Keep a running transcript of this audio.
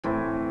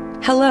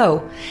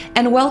Hello,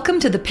 and welcome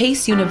to the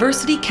PACE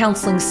University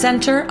Counseling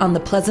Center on the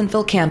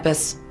Pleasantville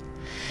campus.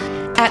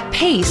 At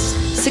PACE,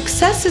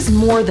 success is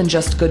more than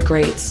just good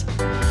grades.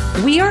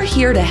 We are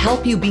here to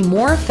help you be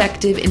more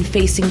effective in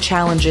facing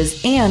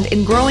challenges and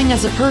in growing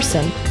as a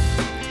person.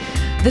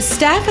 The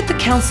staff at the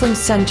Counseling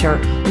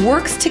Center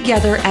works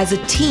together as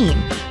a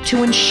team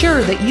to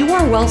ensure that you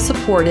are well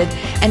supported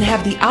and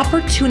have the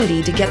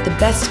opportunity to get the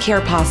best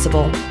care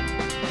possible.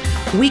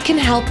 We can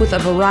help with a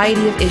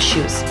variety of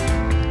issues.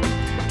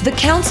 The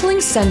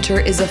Counseling Center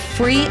is a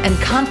free and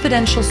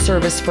confidential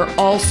service for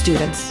all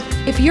students.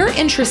 If you're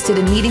interested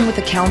in meeting with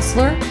a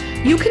counselor,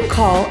 you can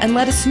call and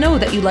let us know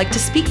that you'd like to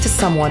speak to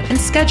someone and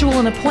schedule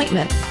an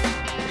appointment.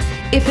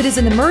 If it is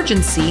an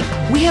emergency,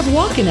 we have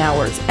walk-in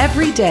hours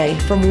every day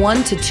from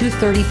 1 to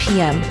 2:30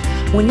 p.m.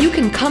 when you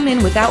can come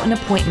in without an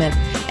appointment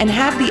and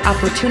have the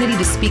opportunity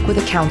to speak with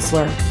a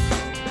counselor.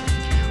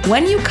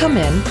 When you come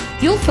in,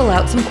 you'll fill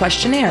out some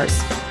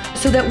questionnaires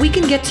so that we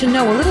can get to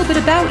know a little bit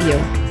about you.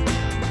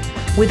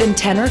 Within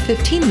 10 or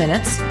 15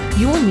 minutes,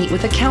 you will meet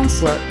with a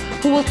counselor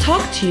who will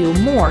talk to you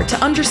more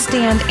to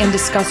understand and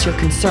discuss your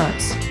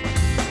concerns.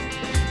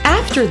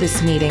 After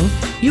this meeting,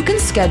 you can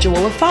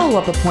schedule a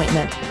follow-up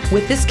appointment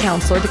with this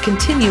counselor to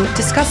continue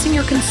discussing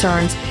your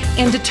concerns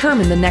and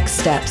determine the next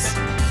steps.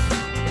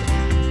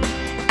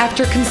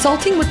 After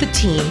consulting with the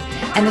team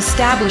and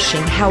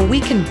establishing how we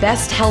can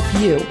best help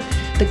you,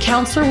 the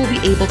counselor will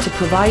be able to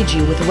provide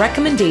you with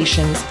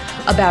recommendations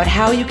about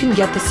how you can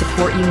get the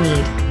support you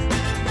need.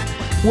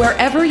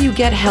 Wherever you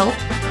get help,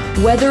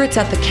 whether it's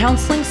at the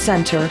Counseling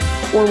Center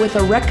or with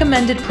a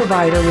recommended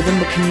provider within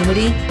the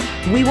community,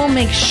 we will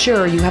make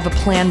sure you have a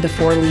plan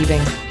before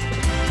leaving.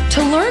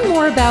 To learn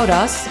more about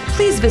us,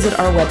 please visit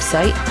our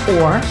website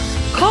or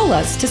call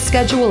us to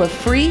schedule a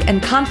free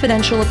and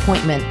confidential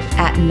appointment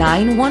at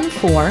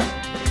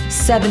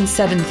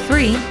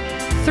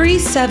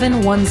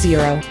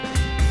 914-773-3710.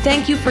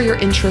 Thank you for your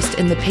interest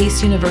in the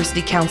PACE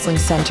University Counseling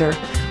Center.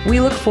 We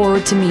look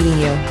forward to meeting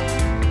you.